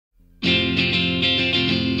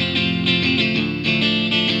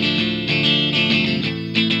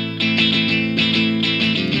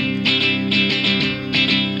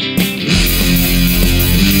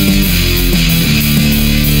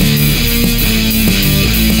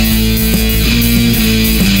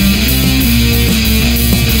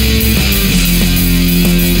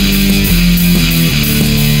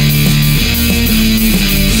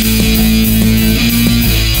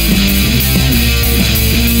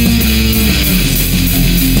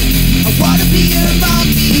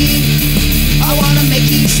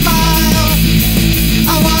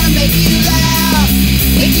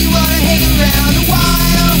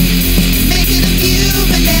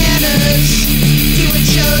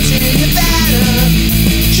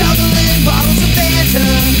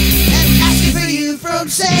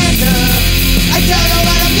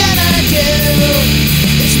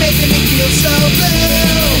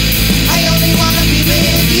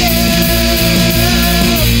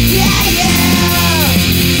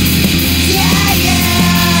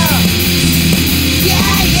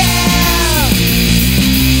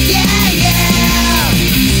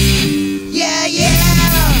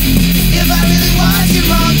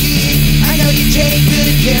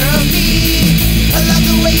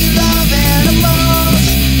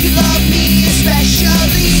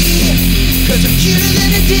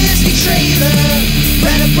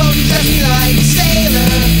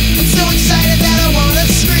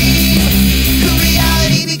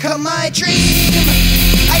a dream.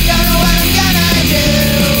 I don't know what I'm gonna do.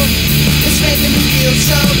 It's making me feel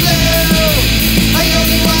so blue. I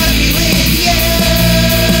only wanna be with you.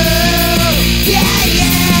 Yeah,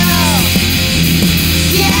 yeah.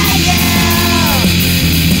 Yeah, yeah.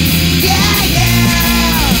 Yeah, yeah.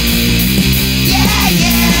 Yeah,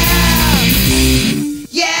 yeah.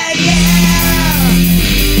 Yeah, yeah.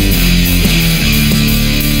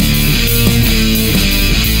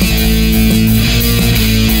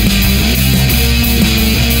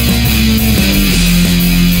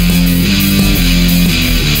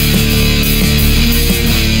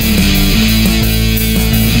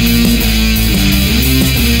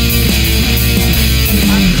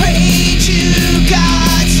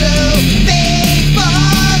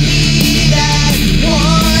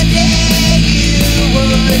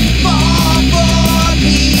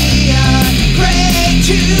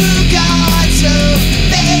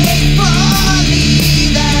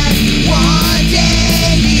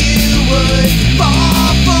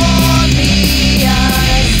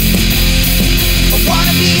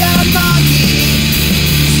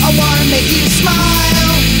 Make you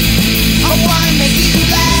smile, I wanna make you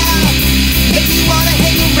laugh, make you wanna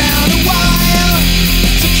hang around a while.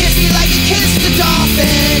 So kiss me like you kissed a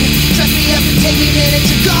dolphin, trust me up and take me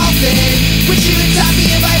miniature golfing. Wish you had taught me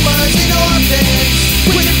if I was an orphan,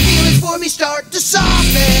 when the feelings for me start to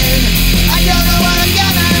soften. I don't know what I'm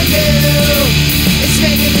gonna do, it's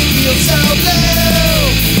making me feel so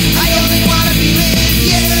blue. I only wanna